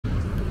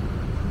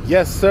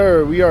Yes,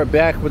 sir. We are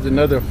back with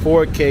another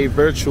 4K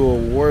virtual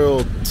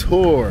world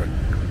tour.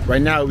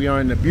 Right now, we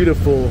are in the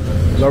beautiful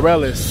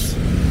Laureles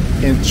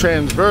in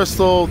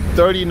Transversal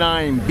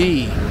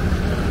 39B.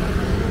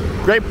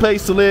 Great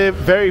place to live,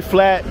 very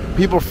flat,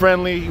 people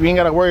friendly. We ain't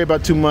got to worry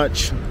about too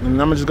much. And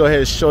I'm gonna just go ahead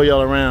and show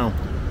y'all around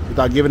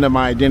without giving up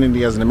my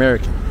identity as an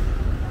American.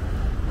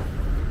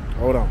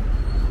 Hold on.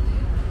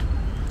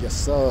 Yes,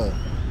 sir.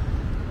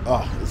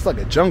 Oh, it's like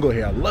a jungle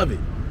here. I love it.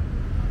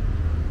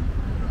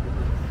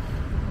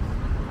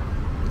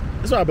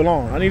 That's where I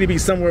belong. I need to be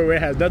somewhere where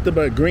it has nothing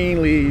but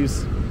green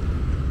leaves,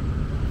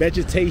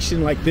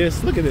 vegetation like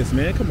this. Look at this,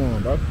 man. Come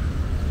on, bro.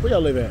 Where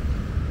y'all live at?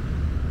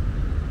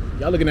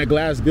 Y'all looking at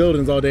glass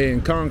buildings all day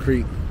and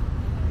concrete.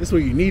 This is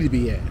where you need to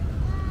be at.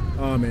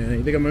 Oh, man.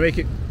 You think I'm going to make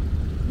it?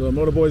 The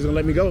motor boy's going to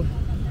let me go?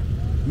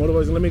 Motor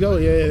boy's going to let me go?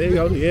 Yeah, there you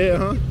go. Yeah,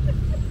 huh?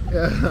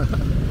 Yeah.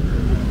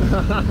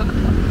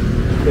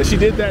 Yeah, she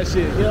did that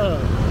shit. Yeah.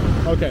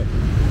 Okay.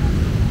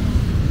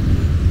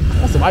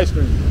 That's some ice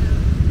cream.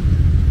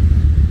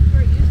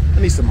 I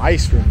need some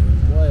ice cream.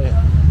 Boy.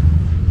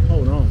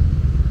 Hold on.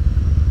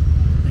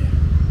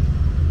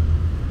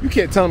 Man. You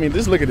can't tell me.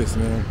 Just look at this,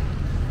 man.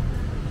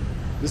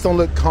 This don't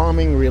look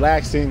calming,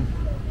 relaxing,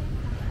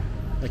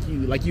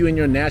 like you in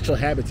your natural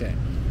habitat.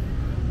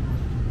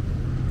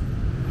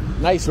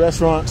 Nice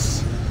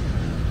restaurants,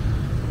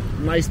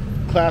 nice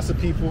class of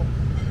people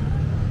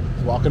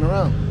walking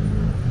around.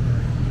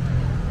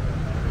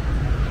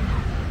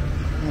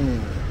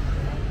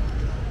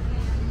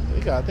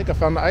 I think I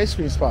found the ice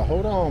cream spot.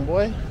 Hold on,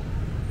 boy.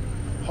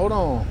 Hold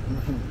on.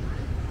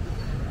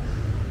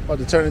 About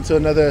to turn into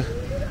another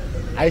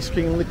ice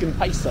cream licking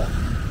paisa.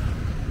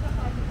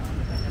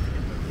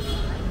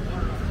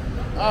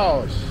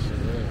 Oh shit!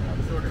 I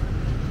was sort of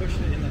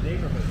pushing it in the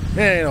neighborhood.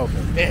 Man, ain't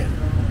open. Damn.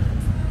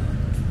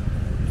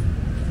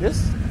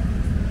 This?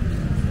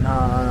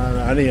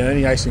 Nah. I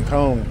need ice cream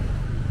cone.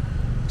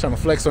 I'm trying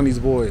to flex on these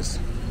boys.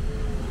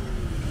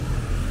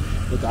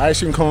 With the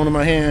ice cream cone in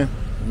my hand,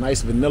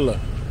 nice vanilla.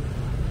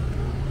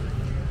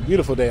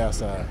 Beautiful day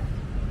outside.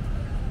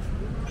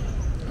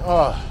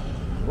 Oh,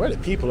 where the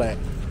people at?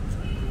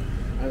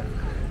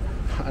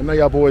 I know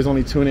y'all boys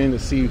only tune in to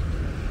see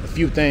a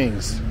few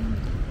things.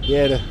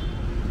 Yeah,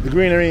 the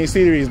greenery and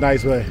scenery is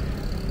nice, but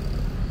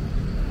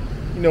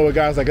you know what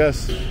guys like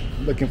us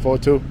looking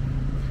forward to?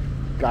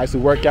 Guys who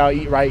work out,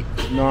 eat right,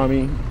 you know what I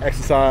mean?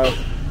 Exercise.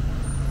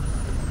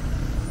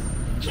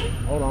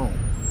 Hold on.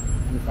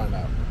 Let me find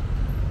out.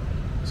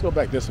 Let's go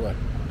back this way.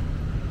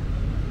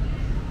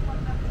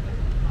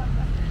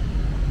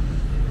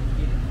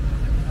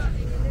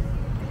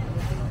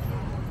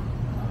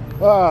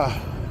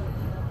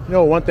 You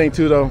know, one thing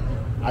too though,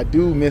 I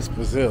do miss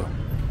Brazil.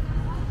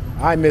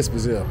 I miss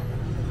Brazil.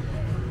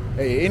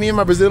 Hey, any of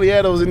my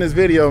Brazilianos in this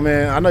video,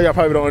 man, I know y'all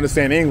probably don't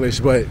understand English,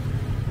 but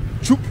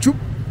choop, choop,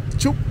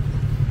 choop.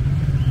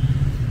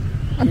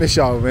 I miss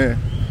y'all, man.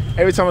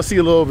 Every time I see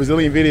a little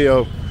Brazilian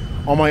video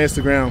on my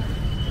Instagram,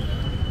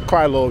 I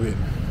cry a little bit.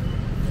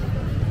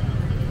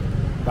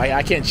 Like,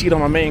 I can't cheat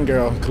on my main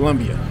girl,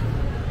 Colombia.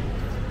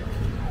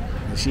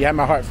 She had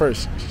my heart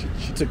first.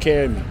 She took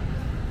care of me.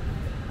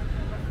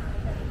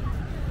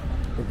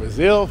 But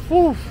Brazil,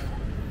 whew,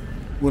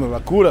 una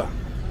locura.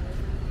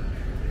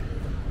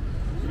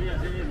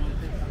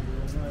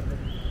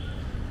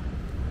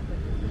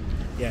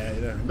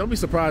 Yeah, don't be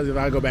surprised if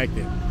I go back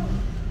there.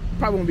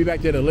 Probably won't be back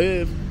there to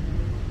live.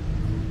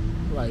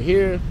 Like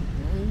here,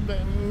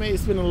 may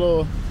spend a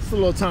little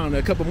time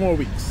there, a couple more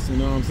weeks. You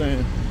know what I'm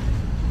saying?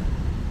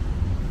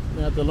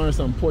 I have to learn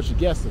some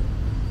Portuguese.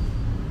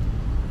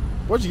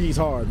 Portuguese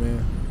hard,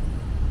 man.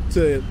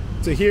 To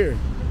hear,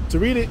 to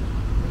read it,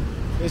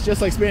 it's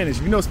just like Spanish.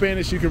 If you know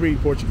Spanish, you can read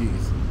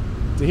Portuguese.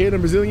 To hear the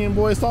Brazilian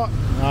boys talk,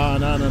 no.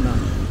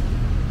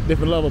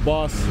 Different level,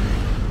 boss.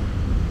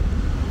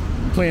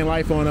 I'm playing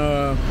life on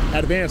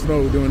advanced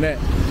mode doing that.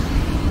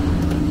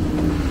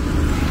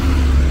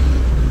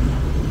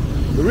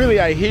 But really,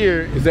 I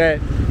hear is that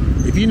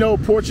if you know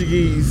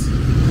Portuguese,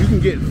 you can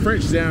get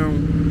French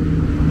down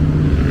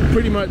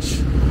pretty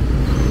much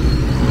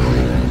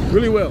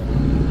really well.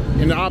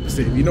 And the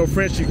opposite, if you know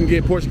French, you can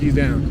get Portuguese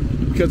down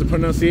because the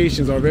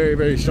pronunciations are very,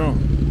 very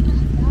strong.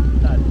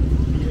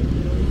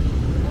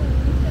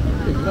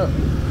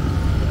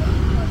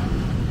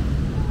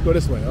 Go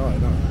this way. Oh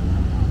no.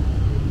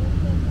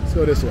 Let's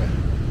go this way.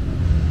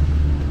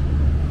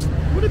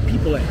 Where the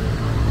people at?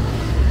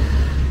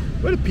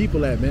 Where the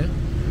people at, man?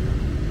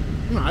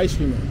 I'm an ice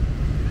cream man.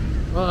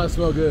 Oh, it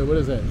smells good. What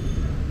is that?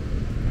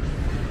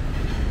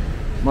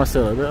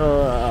 Marcelo.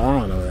 I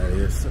don't know what that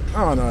is.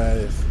 I don't know what that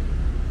is.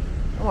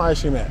 I'm an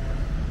ice cream man.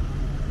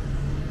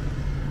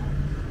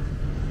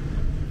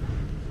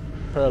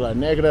 Perla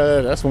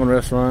Negra. That's one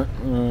restaurant.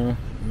 No,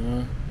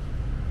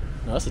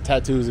 that's a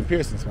tattoos and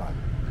piercing spot.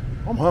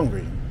 I'm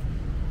hungry.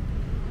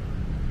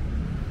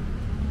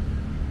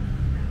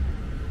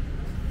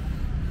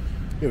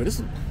 Yeah,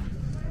 but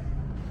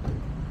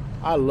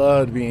I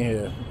loved being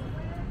here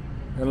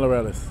in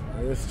Laureles.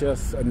 It's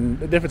just a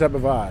different type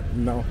of vibe,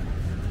 you know.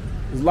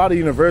 There's a lot of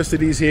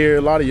universities here,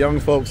 a lot of young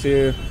folks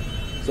here.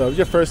 So if it's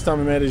your first time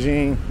in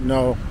Medellin, you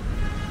know,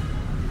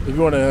 if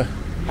you want to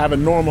have a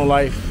normal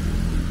life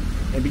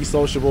and be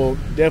sociable,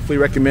 definitely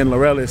recommend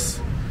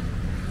Laureles.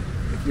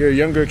 If you're a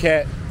younger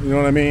cat, you know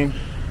what I mean,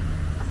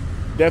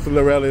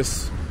 definitely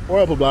Laureles or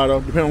El Poblado,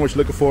 depending on what you're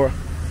looking for.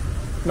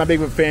 I'm not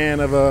big of a fan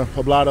of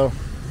Poblado.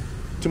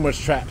 Too much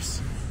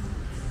traps.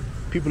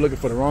 People looking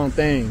for the wrong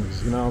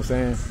things, you know what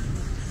I'm saying?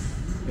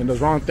 And those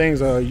wrong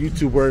things are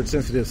YouTube word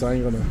sensitive, so I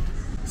ain't gonna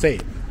say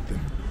it.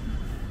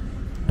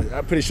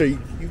 I'm pretty sure you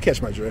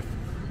catch my drift.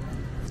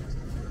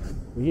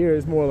 But here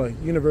it's more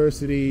like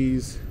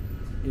universities,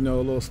 you know,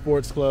 little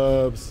sports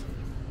clubs.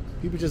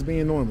 People just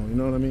being normal, you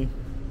know what I mean?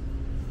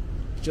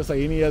 It's just like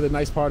any other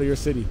nice part of your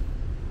city.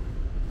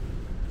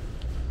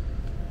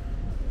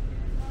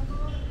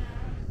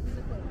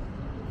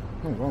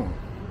 Hold on.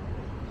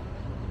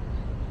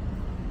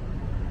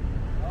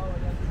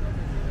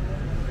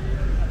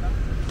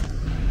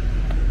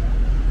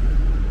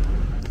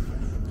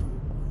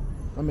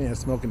 My man's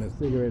smoking a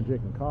cigarette and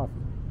drinking coffee.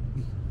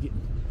 He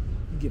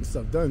getting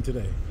stuff done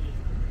today.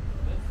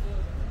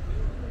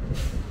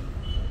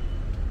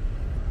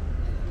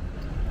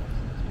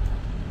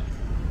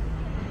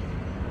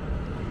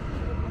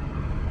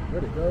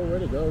 Where'd it go?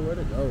 Where'd it go? Where'd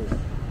it go?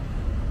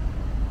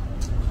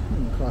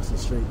 Across the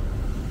street.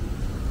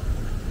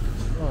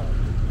 Oh,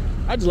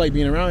 I just like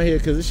being around here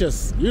because it's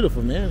just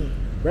beautiful, man.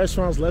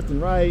 Restaurants left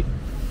and right.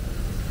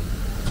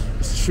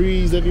 There's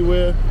trees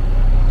everywhere.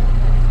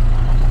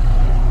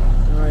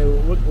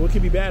 What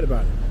could be bad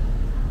about it?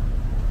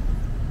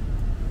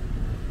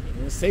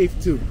 And it's safe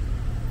too.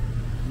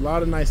 A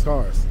lot of nice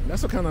cars. And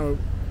that's what kind of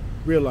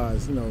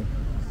realized, you know,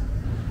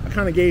 I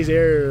kind of gauge the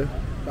area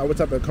by what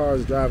type of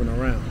cars are driving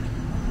around.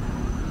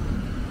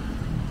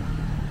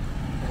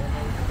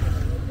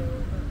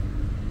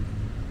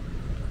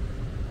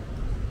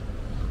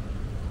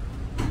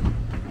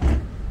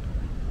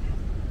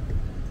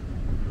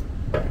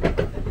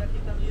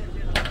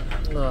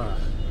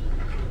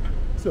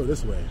 Let's go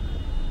this way.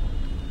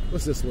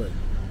 What's this way?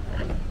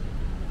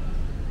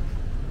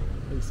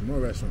 Maybe some more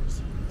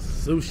restaurants.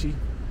 Sushi.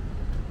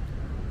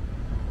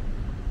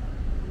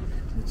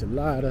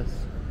 Enchiladas.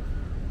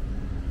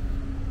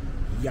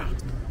 Yeah.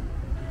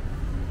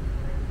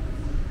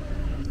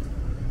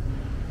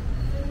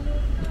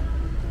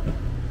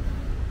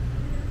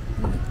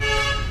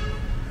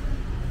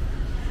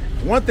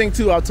 One thing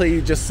too, I'll tell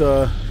you, just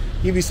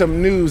give you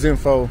some news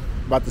info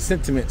about the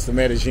sentiments of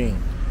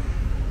Medellin.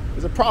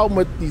 There's a problem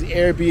with these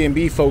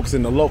Airbnb folks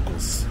and the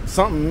locals.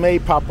 Something may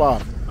pop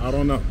off. I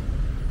don't know.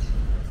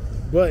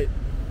 But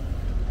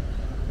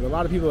what a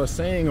lot of people are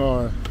saying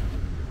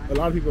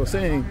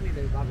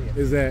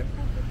is that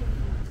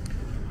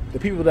the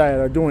people that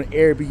are doing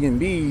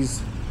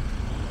Airbnbs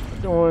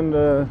are doing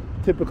the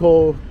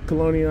typical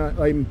colonial,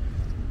 like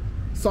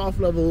soft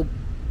level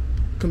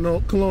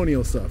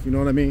colonial stuff. You know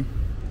what I mean?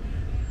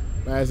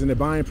 As in, they're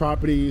buying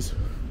properties,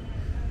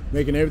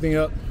 making everything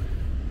up,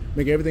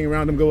 making everything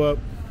around them go up.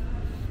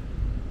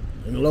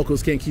 And the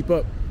locals can't keep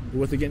up with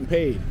what they're getting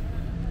paid.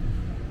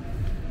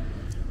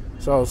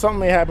 So something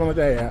may happen with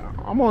that.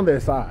 I'm on their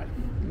side.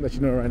 I'll let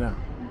you know right now.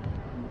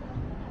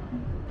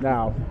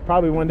 Now,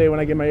 probably one day when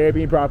I get my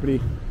Airbnb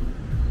property,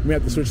 we may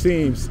have to switch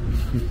teams.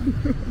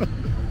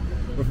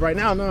 But right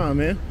now, no,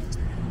 man.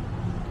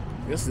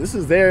 This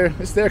is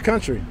it's their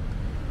country.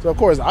 So of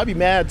course, I'd be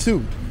mad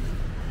too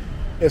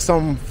if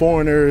some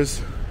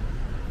foreigners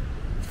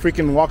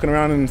freaking walking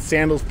around in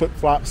sandals,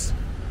 flip-flops,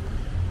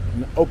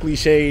 and Oakley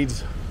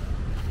shades,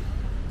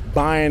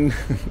 buying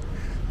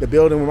the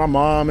building where my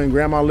mom and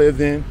grandma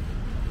lived in,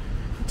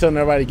 telling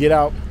everybody to get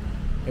out,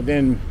 and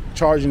then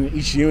charging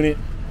each unit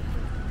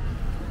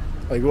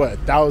like what,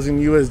 1,000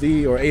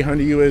 USD or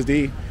 800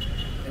 USD,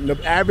 and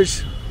the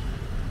average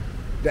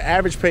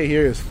pay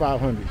here is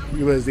 500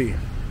 USD.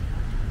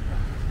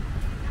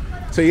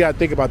 So you gotta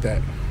think about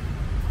that.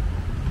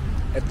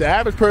 If the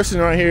average person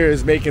around here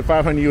is making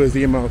 500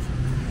 USD a month,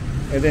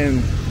 and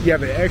then you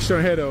have an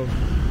extra head of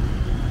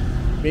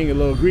being a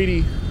little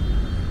greedy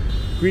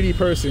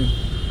person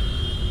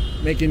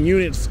making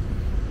units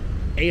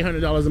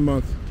 $800 a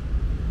month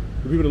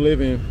for people to live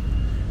in,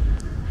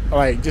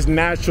 like just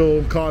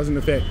natural cause and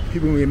effect,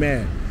 people will get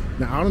mad.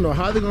 Now I don't know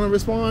how they're gonna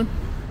respond.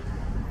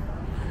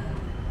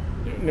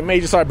 They may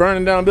just start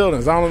burning down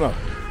buildings. I don't know.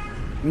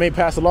 They may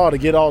pass a law to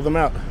get all of them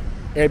out,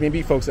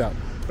 Airbnb folks out.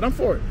 But I'm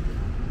for it.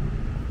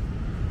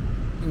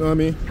 You know what I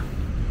mean?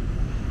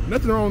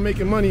 Nothing wrong with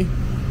making money,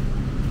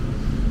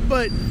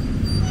 but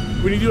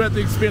when you do it at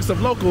the expense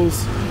of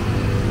locals,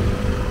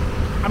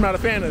 I'm not a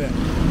fan of that.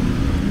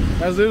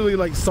 That's literally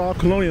like soft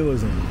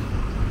colonialism.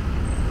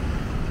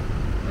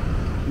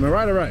 Am I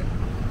right or right?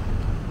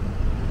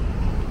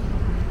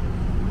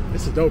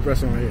 This is a dope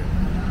restaurant right here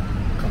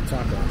called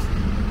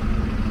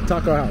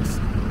Taco House.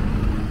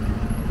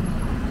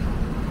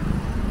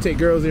 Take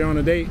girls there on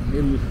a date,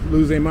 they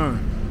lose their mind.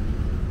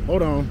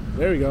 Hold on,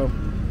 there we go.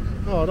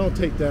 Oh, don't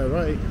take that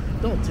right.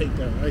 Don't take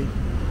that right.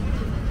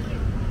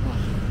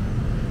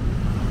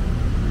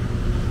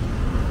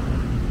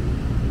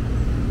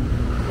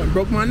 I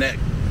broke my neck.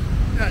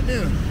 God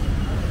damn.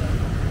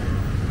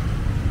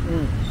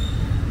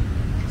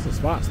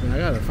 spots, man. I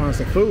gotta find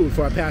some food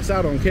before I pass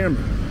out on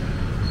camera.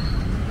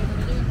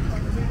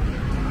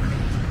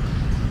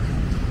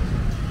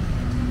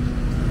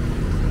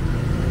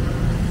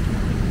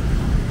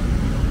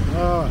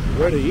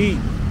 Where to eat?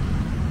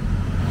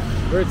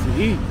 Where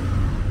to eat?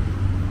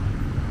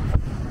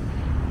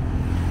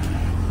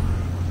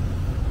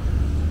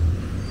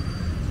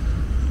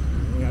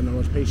 I ain't got no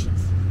much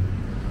patience.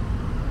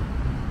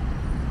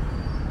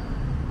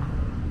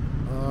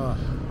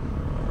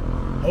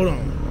 Hold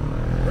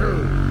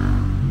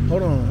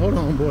on. Hold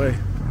on, boy.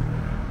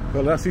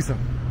 Well, I see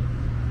something.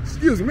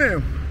 Excuse me,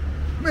 ma'am.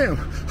 Ma'am.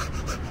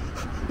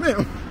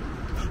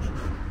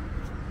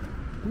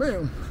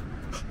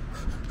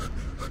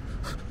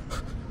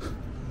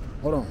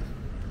 Hold on.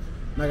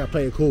 Now I gotta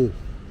play it cool.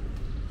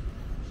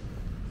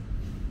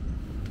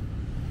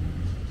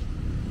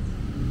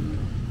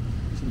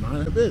 She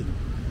minding her business.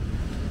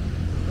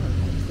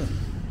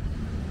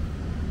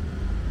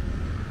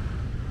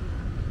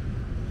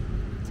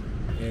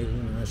 Yeah, you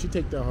know, she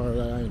take that hard.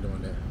 I ain't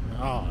doing that.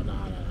 Oh,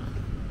 nah.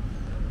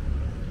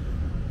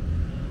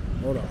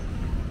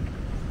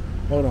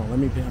 Hold on. Let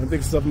me think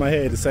of stuff in my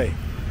head to say.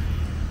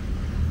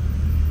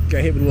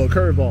 Got hit with a little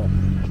curveball.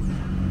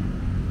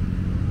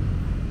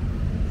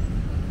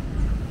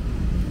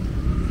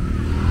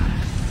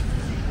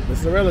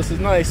 This Laureles is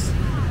nice.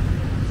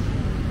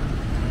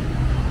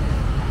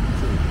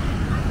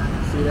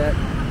 See that?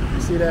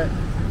 You see that?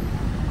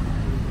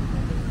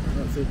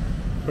 Let's see.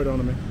 Put it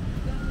on me.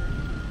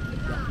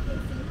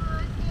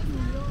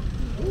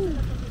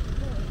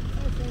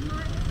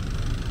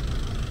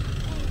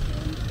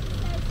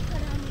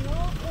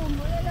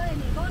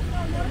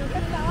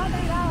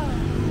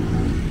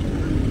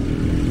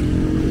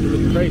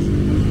 Looking crazy.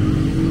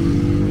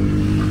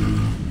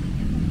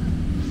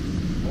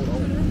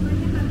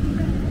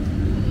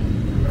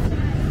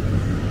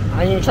 I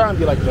ain't even trying to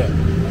be like that.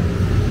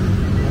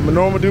 I'm a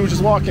normal dude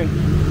just walking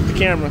with the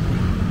camera.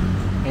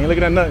 Ain't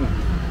looking at nothing.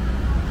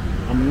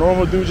 I'm a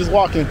normal dude just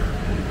walking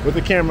with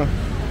the camera.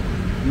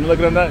 I'm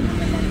looking at nothing.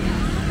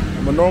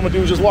 I'm a normal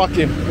dude just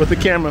walking with the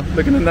camera,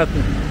 looking at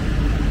nothing.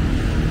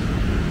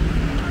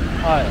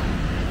 Alright.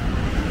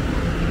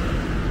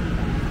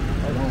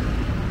 Hold on.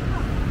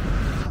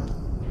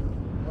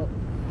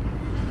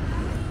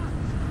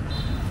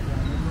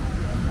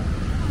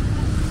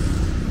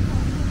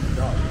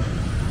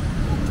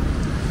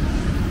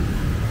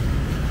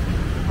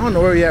 I don't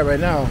know where we at right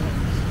now.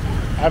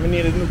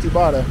 Avenida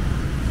Nutibata.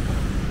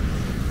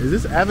 Is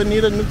this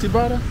Avenida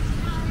Nutibata?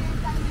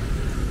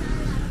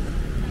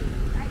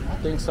 I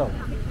think so.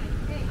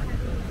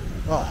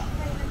 Oh.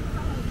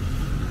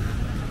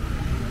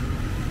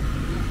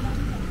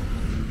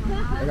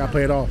 I gotta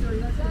play it off.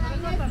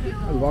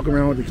 I was walking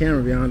around with the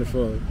camera behind it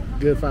for a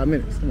good 5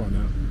 minutes. Come on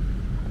now.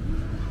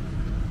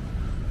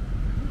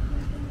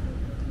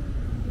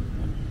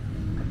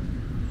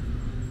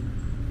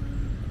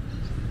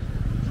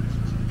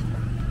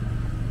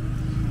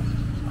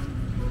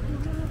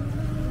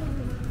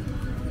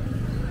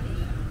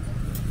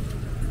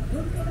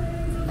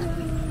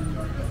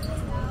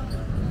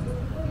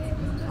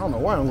 I don't know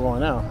where I'm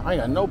going now. I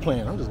ain't got no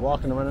plan. I'm just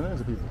walking and running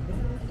into people.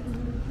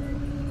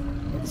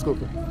 Let's go.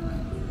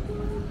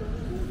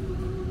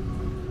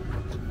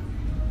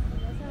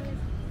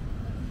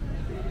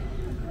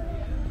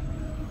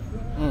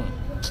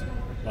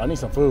 I need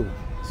some food.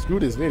 Screw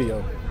this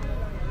video.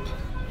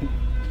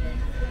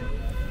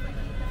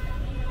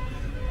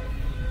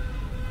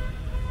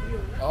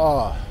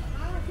 Oh.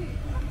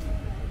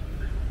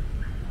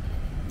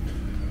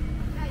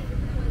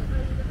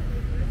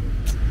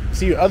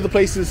 See, other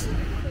places,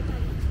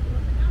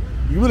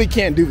 you really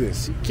can't do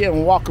this. You can't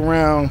walk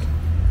around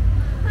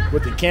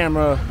with the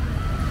camera,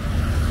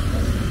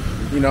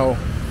 you know,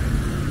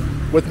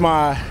 with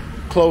my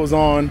clothes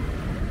on,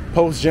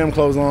 post-gym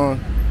clothes on,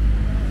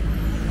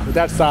 with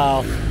that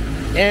style,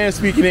 and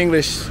speaking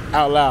English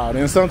out loud,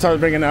 and sometimes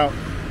bringing out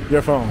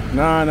your phone.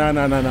 No.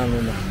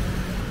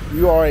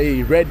 You are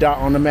a red dot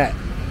on the map.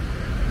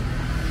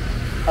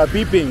 A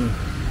beeping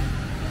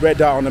red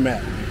dot on the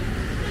map.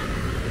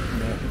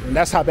 And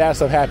that's how bad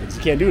stuff happens.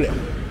 You can't do that.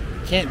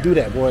 Can't do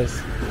that,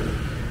 boys.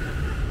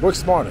 Work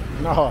smarter,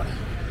 not harder.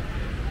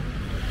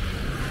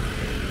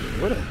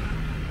 What a...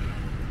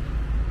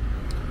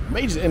 I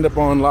may just end up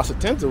on La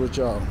Setenta with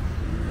y'all.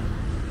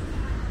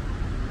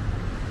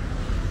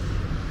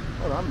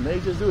 Hold on, I may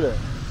just do that.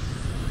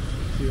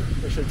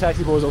 Make sure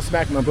taxi boys don't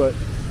smack my butt.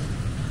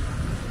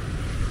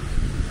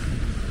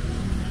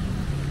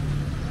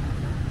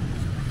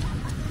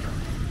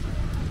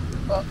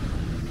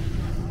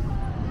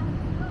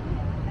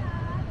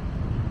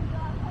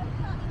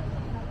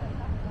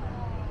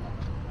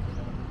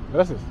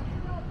 Gracias.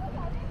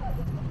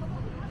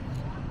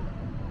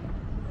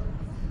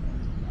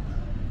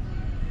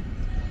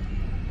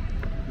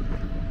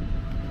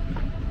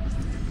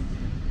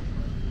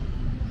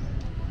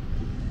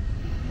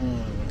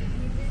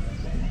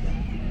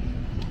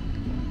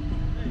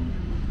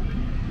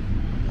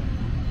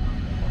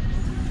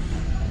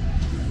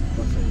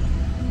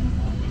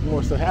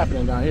 More stuff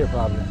happening down here,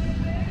 probably.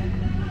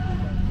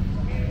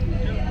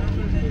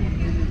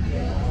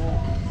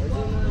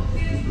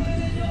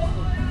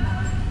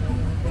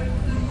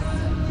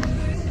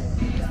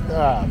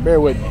 Bear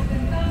with me.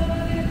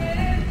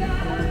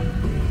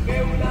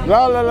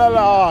 La la la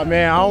la. Oh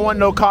man, I don't want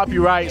no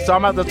copyright, so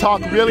I'm gonna have to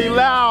talk really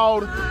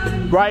loud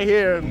right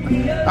here.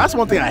 That's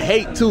one thing I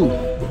hate too.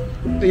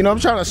 You know, I'm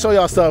trying to show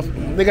y'all stuff.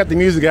 They got the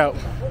music out.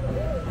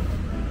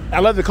 I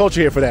love the culture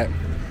here for that.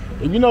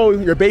 If you know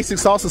your basic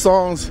salsa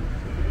songs,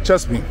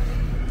 trust me.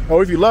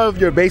 Or if you love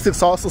your basic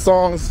salsa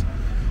songs,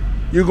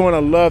 you're going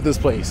to love this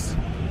place.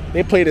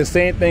 They play the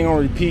same thing on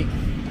repeat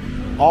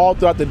all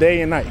throughout the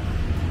day and night.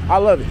 I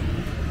love it.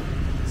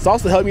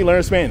 Salsa helped me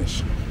learn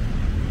Spanish.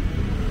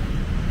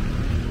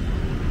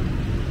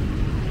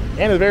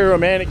 And it's very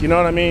romantic, you know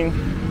what I mean?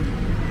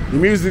 The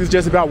music is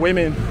just about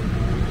women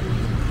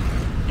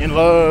and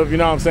love, you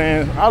know what I'm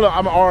saying? I'm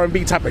an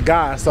R&B type of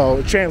guy, so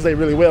it translates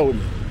really well with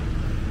me.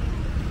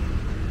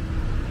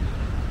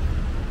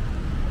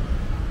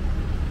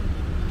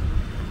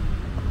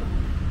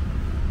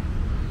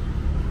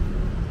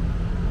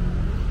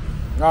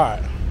 All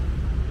right.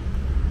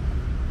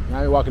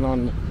 Now you're walking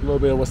on a little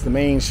bit of what's the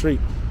main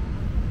street.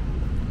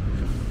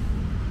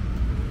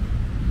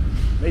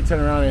 They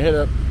turn around and hit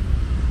up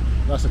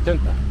La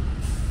 70.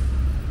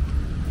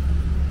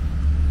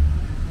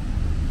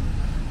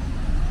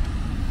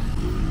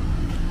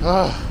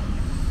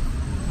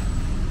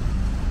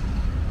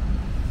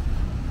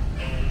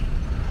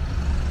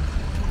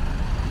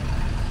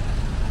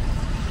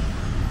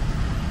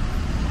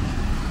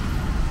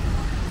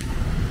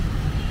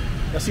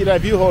 Let's see that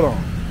view. Hold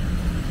on.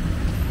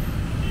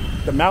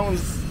 The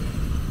mountains.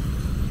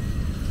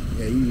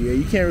 Yeah,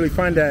 you can't really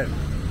find that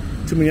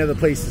too many other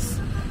places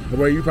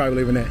where you probably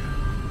living at.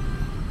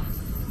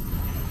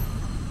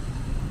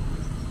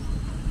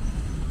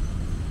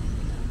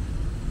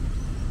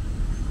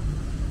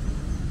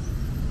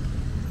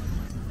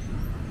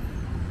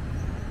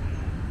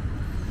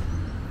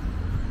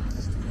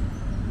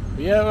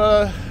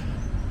 Yeah,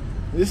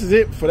 this is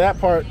it for that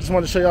part. Just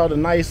wanted to show y'all the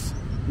nice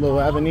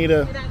little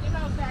avenida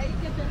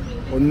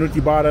or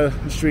Nutibata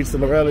streets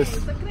of Laureles.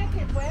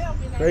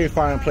 Very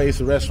fine place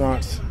with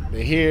restaurants.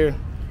 They're here.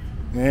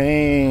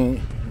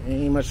 Ain't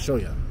much to show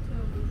y'all.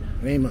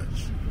 It ain't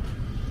much.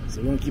 So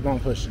we're gonna keep on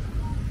pushing.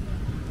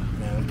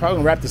 Man, I'm probably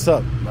gonna wrap this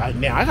up right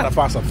now. I gotta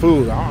find some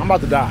food. I'm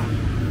about to die.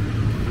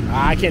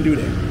 I can't do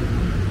that.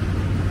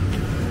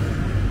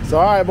 So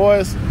all right,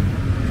 boys.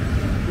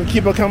 We'll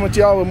keep on coming to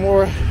y'all with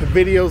more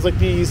videos like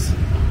these,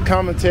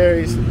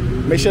 commentaries.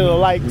 Make sure to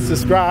like,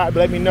 subscribe.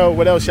 Let me know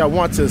what else y'all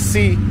want to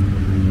see.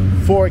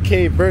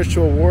 4K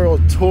virtual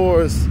world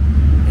tours,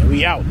 and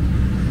we out.